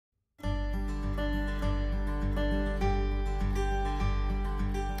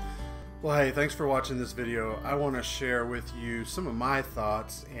Well, hey, thanks for watching this video. I want to share with you some of my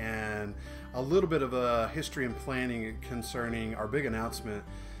thoughts and a little bit of a history and planning concerning our big announcement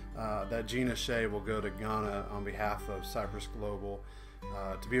that Jeanna Shea will go to Ghana on behalf of Cyprus Global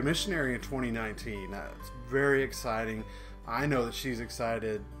to be a missionary in 2019. It's very exciting. I know that she's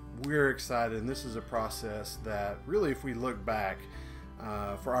excited. We're excited, and this is a process that really, if we look back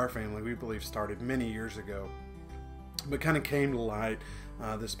for our family, we believe started many years ago, but kind of came to light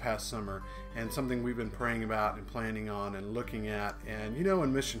this past summer, and something we've been praying about and planning on and looking at. And you know,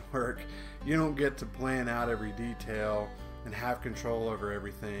 in mission work, you don't get to plan out every detail and have control over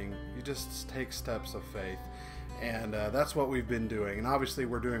everything. You just take steps of faith, and that's what we've been doing. And obviously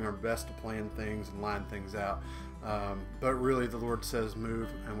we're doing our best to plan things and line things out, but really the Lord says move,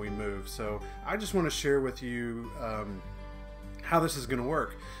 and we move. So I just want to share with you how this is going to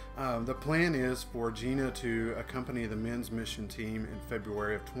work. The plan is for Jeanna to accompany the men's mission team in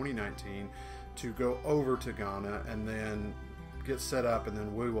February of 2019 to go over to Ghana and then get set up, and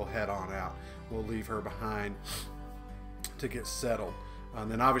then we will head on out. We'll leave her behind to get settled. And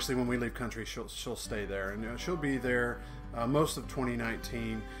then obviously when we leave country, she'll stay there, and she'll be there most of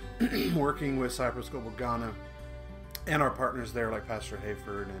 2019 working with Cyprus Global Ghana and our partners there like Pastor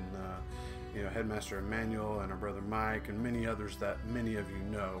Hayford and Headmaster Emmanuel and our brother Mike and many others that many of you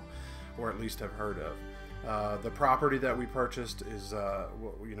know or at least have heard of. The property that we purchased is,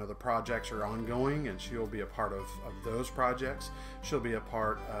 the projects are ongoing, and she'll be a part of those projects. She'll be a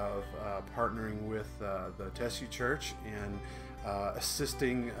part of partnering with the Tessie Church and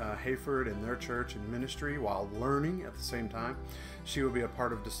assisting Hayford and their church in ministry while learning at the same time. She will be a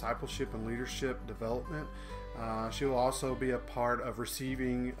part of discipleship and leadership development. She will also be a part of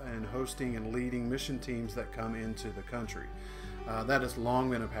receiving and hosting and leading mission teams that come into the country. That has long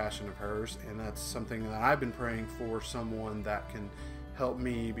been a passion of hers, and that's something that I've been praying for, someone that can help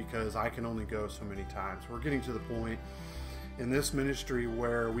me, because I can only go so many times. We're getting to the point in this ministry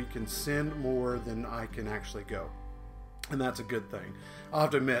where we can send more than I can actually go, and that's a good thing. I'll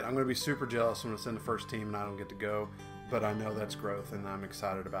have to admit, I'm going to be super jealous when I send the first team and I don't get to go, but I know that's growth, and I'm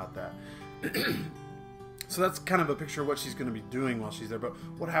excited about that. So that's kind of a picture of what she's going to be doing while she's there. But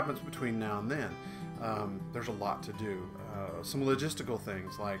what happens between now and then? There's a lot to do. Some logistical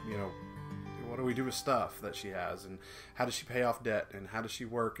things like, what do we do with stuff that she has? And how does she pay off debt? And how does she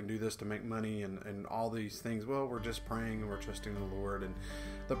work and do this to make money and all these things? Well, we're just praying and we're trusting the Lord. And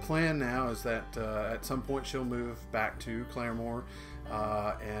the plan now is that at some point she'll move back to Claremore.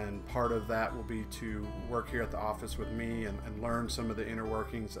 And part of that will be to work here at the office with me and learn some of the inner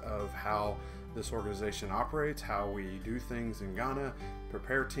workings of how this organization operates, how we do things in Ghana,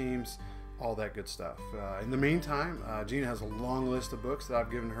 prepare teams, all that good stuff. In the meantime, Jeanna has a long list of books that I've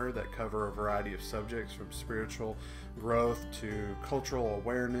given her that cover a variety of subjects, from spiritual growth to cultural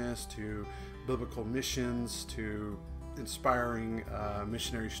awareness to biblical missions to inspiring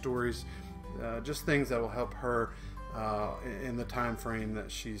missionary stories, just things that will help her in the time frame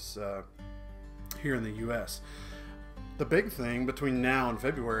that she's here in the U.S. The big thing between now and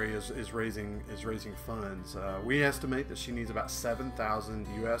February is raising funds. We estimate that she needs about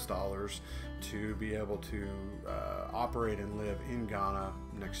 $7,000 US to be able to operate and live in Ghana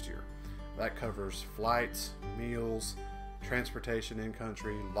next year. That covers flights, meals, transportation in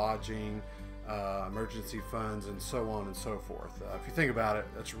country, lodging, emergency funds, and so on and so forth. If you think about it,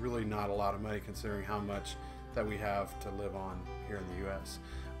 that's really not a lot of money considering how much that we have to live on here in the U.S.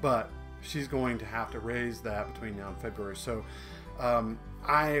 But she's going to have to raise that between now and February. So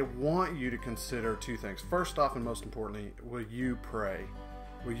I want you to consider two things. First off, and most importantly, will you pray?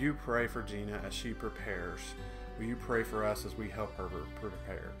 Will you pray for Jeanna as she prepares? Will you pray for us as we help her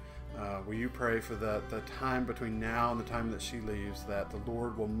prepare? Will you pray for the time between now and the time that she leaves, that the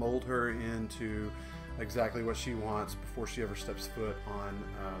Lord will mold her into exactly what she wants before she ever steps foot on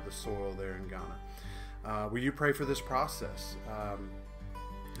the soil there in Ghana? Will you pray for this process?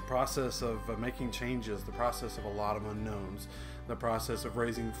 The process of making changes, the process of a lot of unknowns, the process of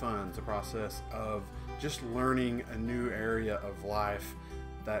raising funds, the process of just learning a new area of life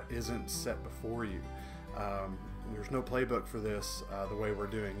that isn't set before you. There's no playbook for this, the way we're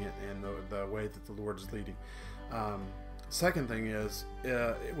doing it and the way that the Lord is leading. Second thing is,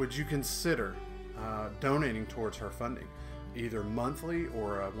 would you consider donating towards her funding, either monthly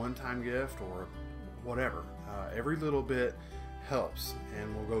or a one-time gift or whatever? Every little bit helps,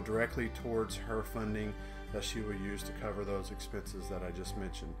 and will go directly towards her funding that she will use to cover those expenses that I just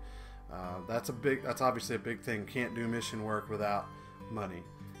mentioned. That's obviously a big thing. Can't do mission work without money,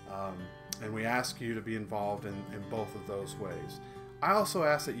 and we ask you to be involved in both of those ways. I also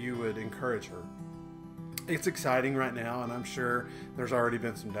ask that you would encourage her It's exciting right now, and I'm sure there's already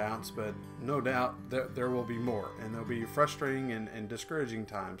been some doubts, but no doubt there will be more, and there'll be frustrating and discouraging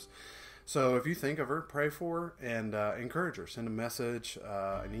times. So if you think of her, pray for her, and encourage her. Send a message,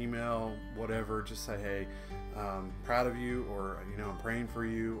 an email, whatever. Just say, hey, proud of you, or I'm praying for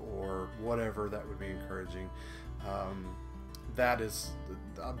you, or whatever. That would be encouraging. That is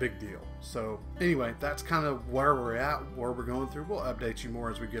a big deal. So anyway, that's kind of where we're at, where we're going through. We'll update you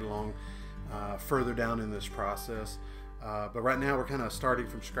more as we get along further down in this process. But right now we're kind of starting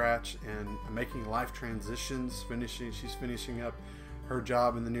from scratch and making life transitions. She's finishing up her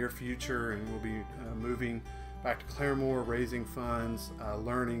job in the near future, and we'll be moving back to Claremore, raising funds,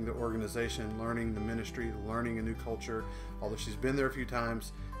 learning the organization, learning the ministry, learning a new culture. Although she's been there a few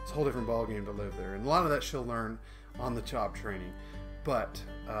times, it's a whole different ballgame to live there. And a lot of that she'll learn on the job training. But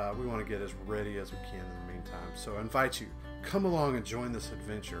we want to get as ready as we can in the meantime. So I invite you, come along and join this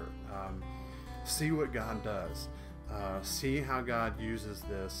adventure. See what God does. See how God uses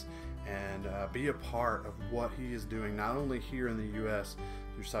this, and be a part of what He is doing, not only here in the U.S.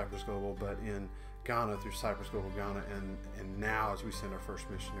 through Cyprus Global, but in Ghana through Cyprus Global Ghana, and now as we send our first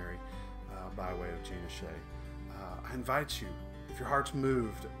missionary by way of Jeanna, Shea. I invite you, if your heart's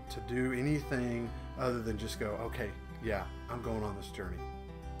moved, to do anything other than just go, okay, yeah, I'm going on this journey.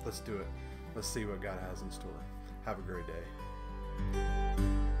 Let's do it. Let's see what God has in store. Have a great day.